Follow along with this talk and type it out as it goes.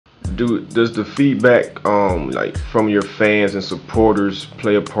Does the feedback like from your fans and supporters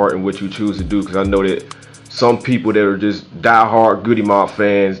play a part in what you choose to do? Because I know that some people that are just diehard Goody Mob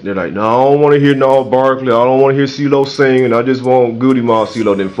fans, they're like, no, I don't want to hear no Barkley, I don't want to hear Cee-Lo singing, I just want Goody Mob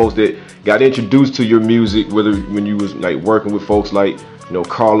Cee-Lo. Then folks that got introduced to your music, whether when you was like working with folks like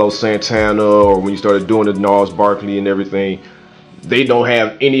Carlos Santana, or when you started doing the Gnarls Barkley and everything, they don't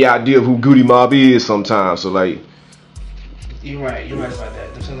have any idea of who Goody Mob is sometimes. So like, you're right. You're right about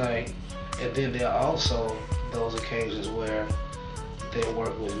that. So like, and then there are also those occasions where they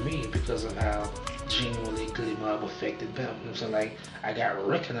work with me because of how genuinely Goody Mob affected them. You know what I'm saying? Like, I got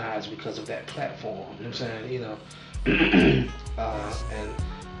recognized because of that platform. You know what I'm saying? And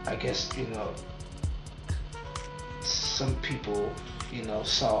I guess, some people,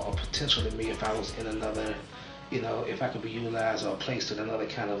 saw a potential in me if I was in another, if I could be utilized or placed in another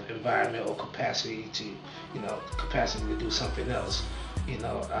kind of environment or capacity to do something else.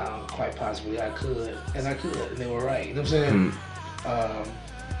 Quite possibly I could, and they were right. You know what I'm saying?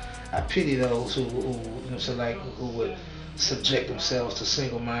 I pity those who who would subject themselves to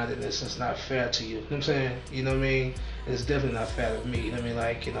single-mindedness. It's not fair to you. You know what I'm saying? You know what I mean? It's definitely not fair to me. You know what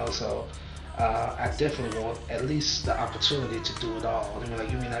I mean? So I definitely want at least the opportunity to do it all. I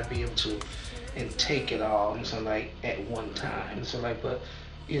mean, you may not be able to and take it all. You know, at one time. So but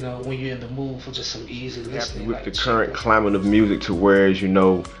when you're in the mood for just some easy listening, with the current climate of music, to whereas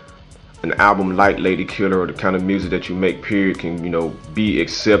an album like Lady Killer or the kind of music that you make, period, can be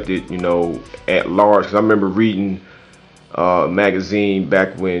accepted at large. Because I remember reading a magazine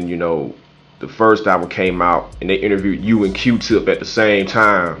back when the first album came out, and they interviewed you and Q-Tip at the same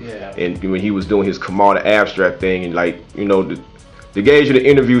time. Yeah. And when he was doing his Kamada Abstract thing, and the gauge of the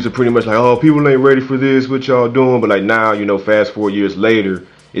interviews are pretty much like, oh, people ain't ready for this, what y'all doing? But like now, fast 4 years later,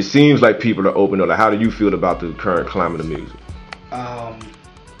 it seems like people are open. Like, how do you feel about the current climate of music?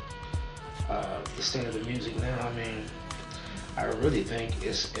 The state of the music now, I mean, I really think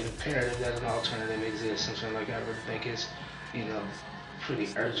it's imperative that an alternative exists. Something like I really think it's, pretty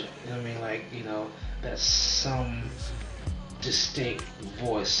urgent. You know what I mean? That some distinct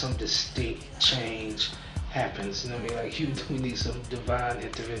voice, some distinct change happens. You know what I mean? We need some divine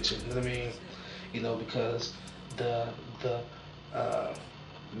intervention. You know what I mean? Because the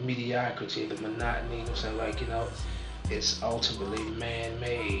mediocrity, the monotony. You know what I'm saying? It's ultimately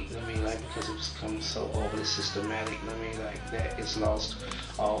man-made. You know what I mean? Because it's become so overly systematic. You know what I mean? That it's lost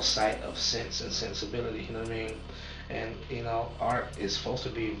all sight of sense and sensibility. You know what I mean? And art is supposed to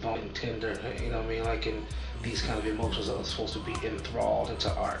be vulnerable and tender. You know what I mean? And these kind of emotions are supposed to be enthralled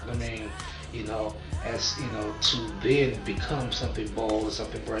into art. I mean, as to then become something bold, or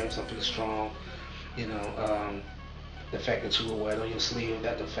something brave, something strong. The fact that you would wear it on your sleeve,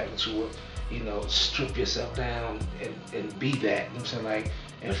 that the fact that you would strip yourself down and be that, you know what I'm saying,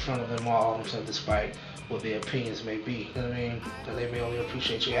 in front of them all, you know what I'm saying, despite what their opinions may be, you know what I mean, and they may only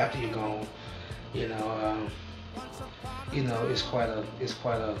appreciate you after you're gone, it's quite a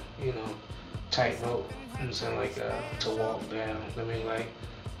tightrope, you know what I'm saying, to walk down, I mean,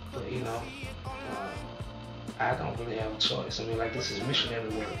 but I don't really have a choice. I mean, this is missionary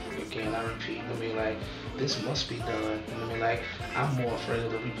work. Again, I repeat. I mean, this must be done. I mean, I'm more afraid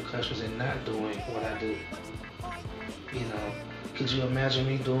of the repercussions in not doing what I do. Could you imagine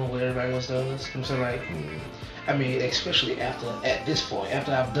me doing what everybody else does? I'm saying, I mean, especially at this point,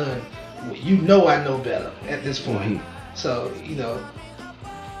 after I've done, I know better at this point. Mm-hmm. So,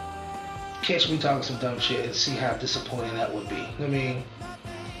 catch me talking some dumb shit and see how disappointing that would be. You know what I mean?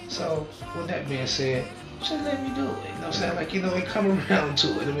 So, with that being said, just let me do it. You know what I'm saying? And come around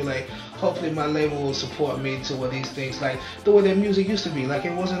to it. I mean, hopefully my label will support me to where these things, the way that music used to be.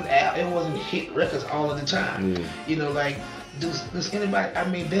 It wasn't hit records all of the time. Yeah. Does anybody, I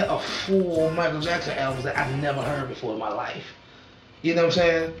mean, there are full Michael Jackson albums that I've never heard before in my life. You know what I'm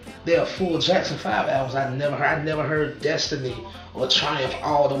saying? There are full Jackson 5 albums I never heard Destiny or Triumph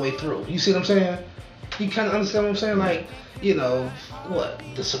all the way through. You see what I'm saying? You kind of understand what I'm saying?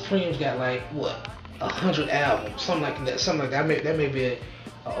 The Supremes got 100 albums, something like that. That may be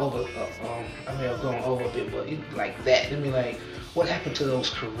I may have gone over a bit, but like that. I mean, what happened to those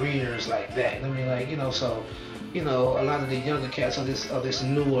careers like that? I mean, so a lot of the younger cats of this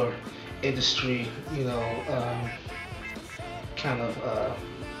newer industry, kind of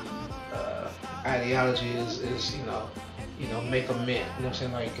ideology is make a mint. You know what I'm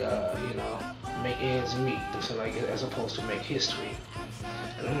saying? Make ends meet. So as opposed to make history.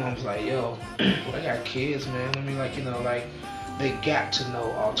 And my mom's like, yo, I got kids, man. I mean, they got to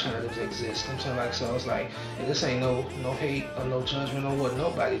know alternatives exist. I'm saying, so it's and this ain't no hate or no judgment on what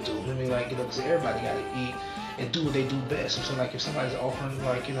nobody do. I mean, because everybody got to eat, and do what they do best. I'm saying, like, if somebody's offering,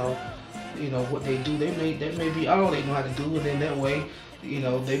 like, what they do, that may be all they know how to do, and then that way,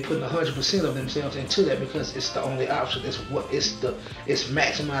 they put 100% of themselves into that because it's the only option. It's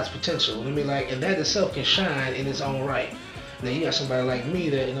maximized potential. I mean, like, and that itself can shine in its own right. Now you got somebody like me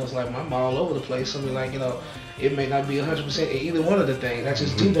that, it's like I'm all over the place. I mean, like, it may not be 100% in either one of the things. I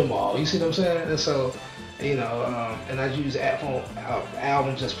just do them all. You see what I'm saying? And so, and I use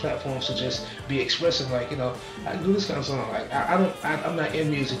albums as platforms to just be expressive. Like, I do this kind of song. Like, I'm not in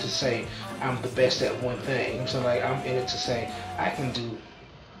music to say I'm the best at one thing. I'm saying, like, I'm in it to say I can do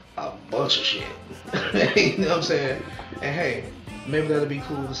a bunch of shit. You know what I'm saying? And hey, maybe that'll be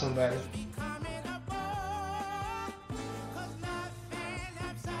cool to somebody.